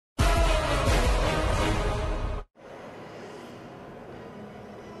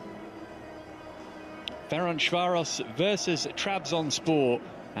Ferencvaros versus Trabzonspor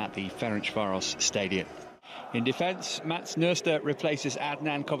at the Ferencvaros Stadium. In defence, Mats Nurster replaces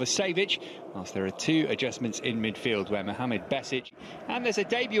Adnan Kovacevic, whilst there are two adjustments in midfield where Mohamed Besic, and there's a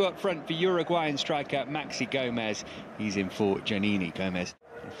debut up front for Uruguayan striker Maxi Gomez. He's in for Janini. Gomez,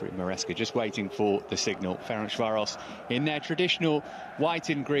 referee Maresca just waiting for the signal. Ferencvaros in their traditional white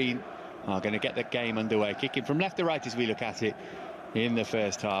and green are going to get the game underway, kicking from left to right as we look at it in the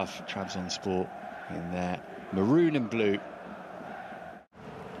first half. Trabzonspor in their maroon and blue.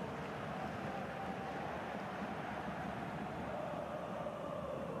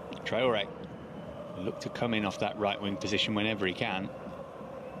 Traore look to come in off that right wing position whenever he can.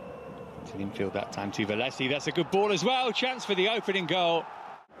 To the infield that time to Valesi. That's a good ball as well. Chance for the opening goal.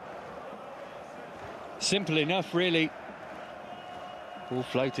 Simple enough, really. Ball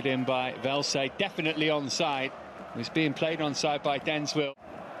floated in by Velse, definitely onside. It was being played onside by Denswil.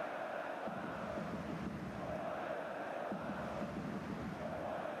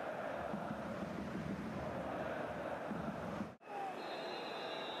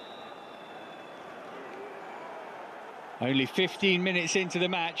 Only 15 minutes into the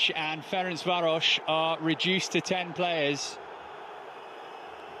match and Ferencvaros are reduced to 10 players.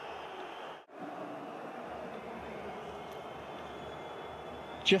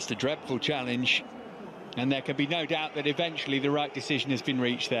 Just a dreadful challenge, and there can be no doubt that eventually the right decision has been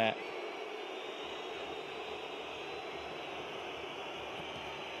reached there.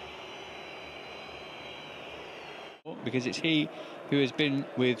 Because it's he who has been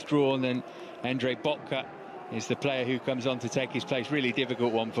withdrawn, and Andre Botka is the player who comes on to take his place. Really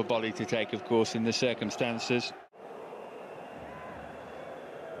difficult one for Bolly to take, of course, in the circumstances.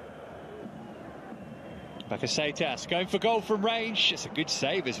 Bakasetas going for goal from range. It's a good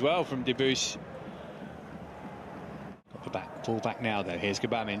save as well from Debus. Got the back, pull back now though. Here's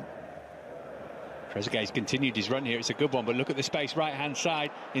Gabamin. Trezeguet's continued his run here. It's a good one, but look at the space right hand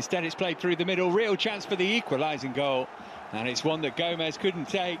side. Instead it's played through the middle. Real chance for the equalising goal, and it's one that Gomez couldn't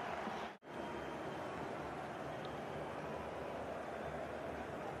take.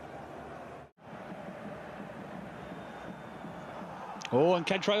 Oh, and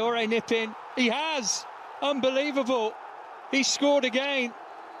can Traore nip in? He has! Unbelievable! He's scored again.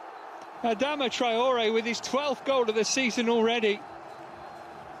 Adama Traore with his 12th goal of the season already.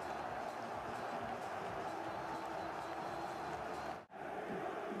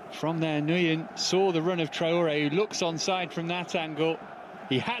 From there, Nguyen saw the run of Traore, who looks onside from that angle.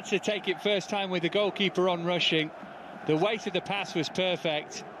 He had to take it first time with the goalkeeper on rushing. The weight of the pass was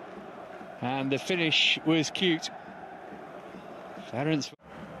perfect, and the finish was cute. Ferenc.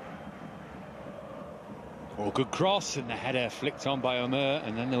 Oh, good cross, and the header flicked on by Omer,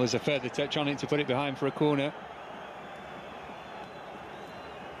 and then there was a further touch on it to put it behind for a corner.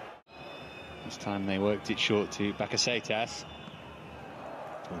 This time they worked it short to Bakasetas.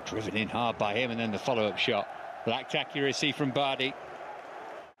 Oh, driven in hard by him, and then the follow-up shot. Lacked accuracy from Bardi.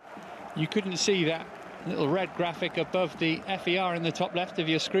 You couldn't see that little red graphic above the FER in the top left of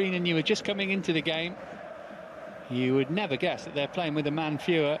your screen, and you were just coming into the game. You would never guess that they're playing with a man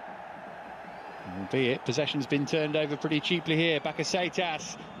fewer. Albeit, possession's been turned over pretty cheaply here.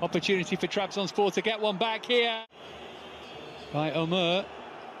 Bakasetas, opportunity for Trabzonspor to get one back here by Omer.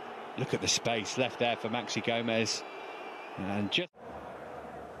 Look at the space left there for Maxi Gomez. And just...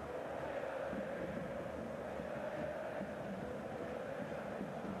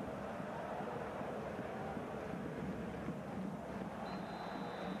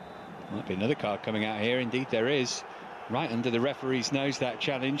 might be another card coming out here. Indeed there is. Right under the referee's nose, that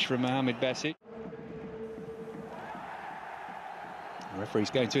challenge from Mohamed Besic. The referee's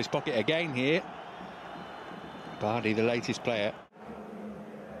going to his pocket again here. Bardi, the latest player.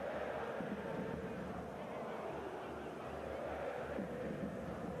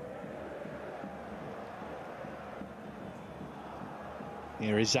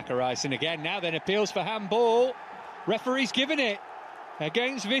 Here is Zachariasen again. Now then, appeals for handball. Referee's given it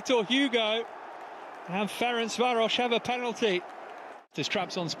against Vitor Hugo, and Ferencvaros have a penalty. As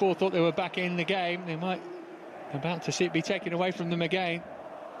Trabzonspor thought they were back in the game, they might about to see it be taken away from them again.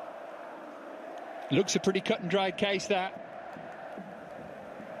 Looks a pretty cut and dried case, that.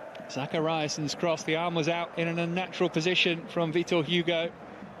 Zachariasen's cross, the arm was out in an unnatural position from Vitor Hugo.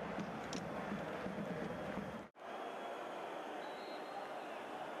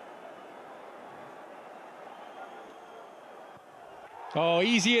 Oh,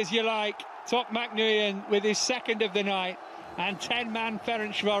 easy as you like. Top Nguyen with his second of the night, and 10-man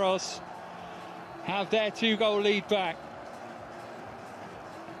Ferencvaros have their 2-goal lead back.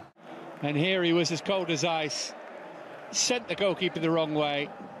 And here he was as cold as ice. Sent the goalkeeper the wrong way.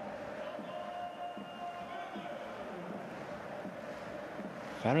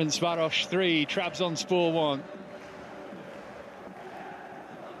 Ferencvaros 3, Trabzonspor 1.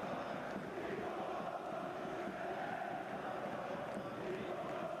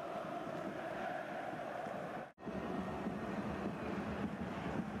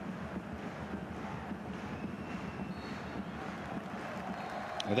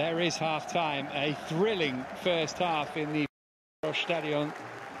 Well, there is half-time. A thrilling first half in the Stadion.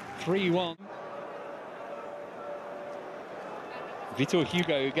 3-1. Vitor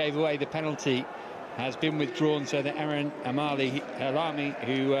Hugo, who gave away the penalty, has been withdrawn, so that Aaron Halami,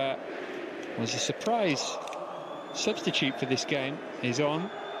 who was a surprise substitute for this game, is on.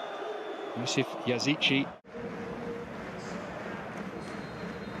 Yusuf Yazici.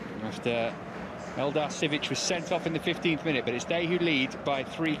 After Eldar Sivic was sent off in the 15th minute, but it's they who lead by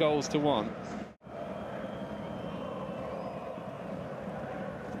 3-1.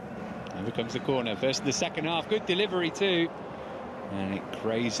 And here comes the corner. First in the second half, good delivery too. And it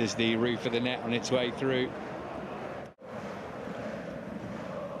grazes the roof of the net on its way through.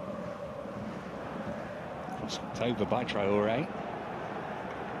 Crossed over by Traore.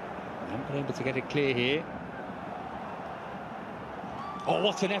 Haven't been able to get it clear here. Oh,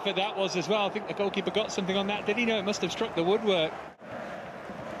 what an effort that was as well. I think the goalkeeper got something on that. Did he know? It must have struck the woodwork.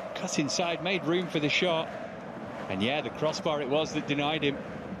 Cut inside, made room for the shot. And yeah, the crossbar it was that denied him.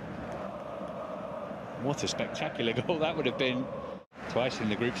 What a spectacular goal that would have been. Twice in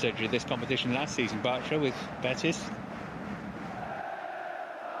the group stage of this competition last season, Bartra with Betis.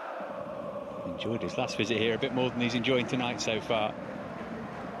 Enjoyed his last visit here a bit more than he's enjoying tonight so far.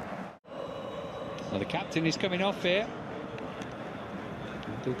 Well, the captain is coming off here.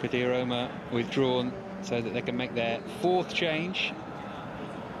 Dulkadir Roma withdrawn so that they can make their fourth change.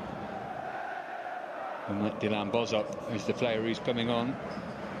 And Dilan Bozok is the player who's coming on.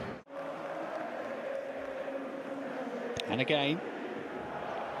 And again.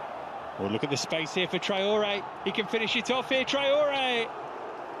 Oh, look at the space here for Traore. He can finish it off here, Traore.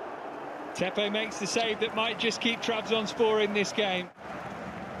 Tepe makes the save that might just keep Trabzonspor in this game.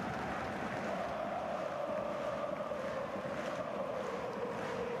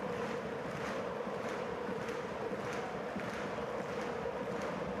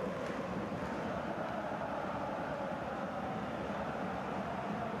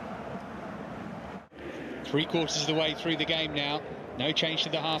 Three-quarters of the way through the game now. No change to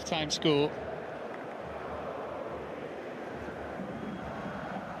the half-time score.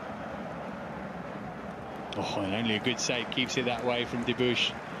 Oh, and only a good save keeps it that way from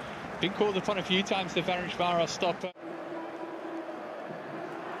Debush. Been called upon a few times, the Ferencvaros stopper.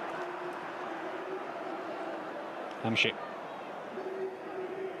 Hamşik.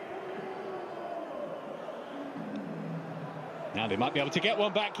 Now they might be able to get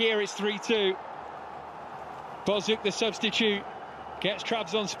one back here. It's 3-2. Bozuk, the substitute, gets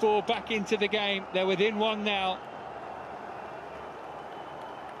Trabzonspor back into the game. They're within one now.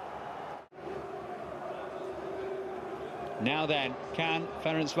 Now then, can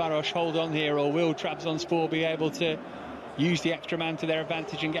Ferencvaros hold on here, or will Trabzonspor be able to use the extra man to their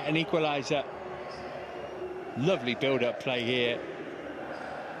advantage and get an equaliser? Lovely build-up play here.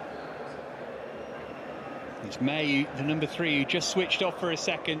 It's May, the number 3, who just switched off for a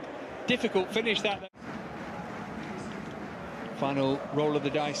second. Difficult finish that. Final roll of the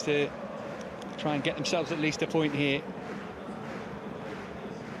dice to try and get themselves at least a point here.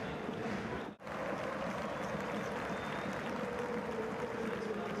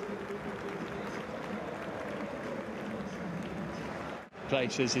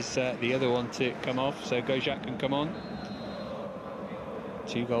 Places is the other one to come off, so Gojak can come on.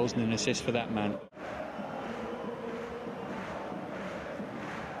 2 goals and an assist for that man.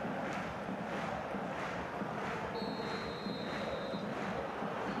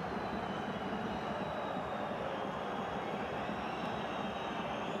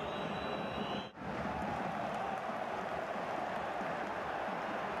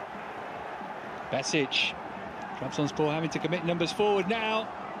 Besic. Trabzonspor having to commit numbers forward now,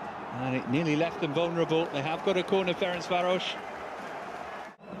 and it nearly left them vulnerable. They have got a corner, Ferencvaros.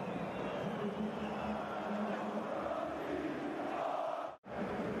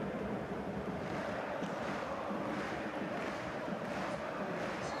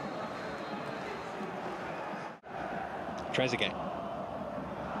 Trezeguet.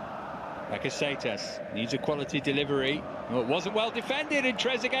 Bakasetas needs a quality delivery. Well, it wasn't well defended, and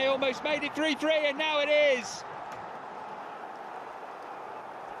Trezeguet almost made it 3-3, and now it is.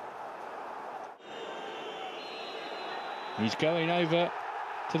 He's going over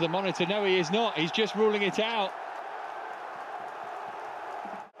to the monitor. No, he is not. He's just ruling it out.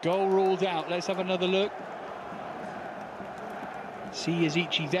 Goal ruled out. Let's have another look. See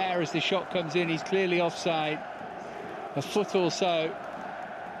Yazici there as the shot comes in. He's clearly offside. A foot or so.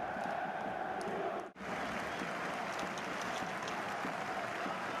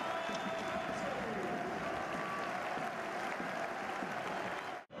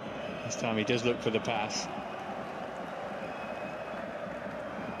 This time he does look for the pass.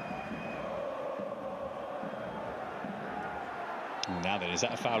 And now then, is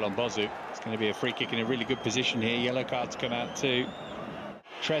that a foul on Bozu? It's going to be a free kick in a really good position here. Yellow cards come out too.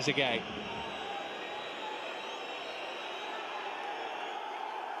 Trezeguet.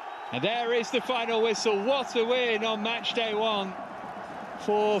 And there is the final whistle. What a win on match day 1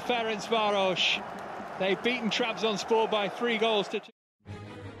 for Ferencvaros. They've beaten Trabzonspor by 3 goals to 2.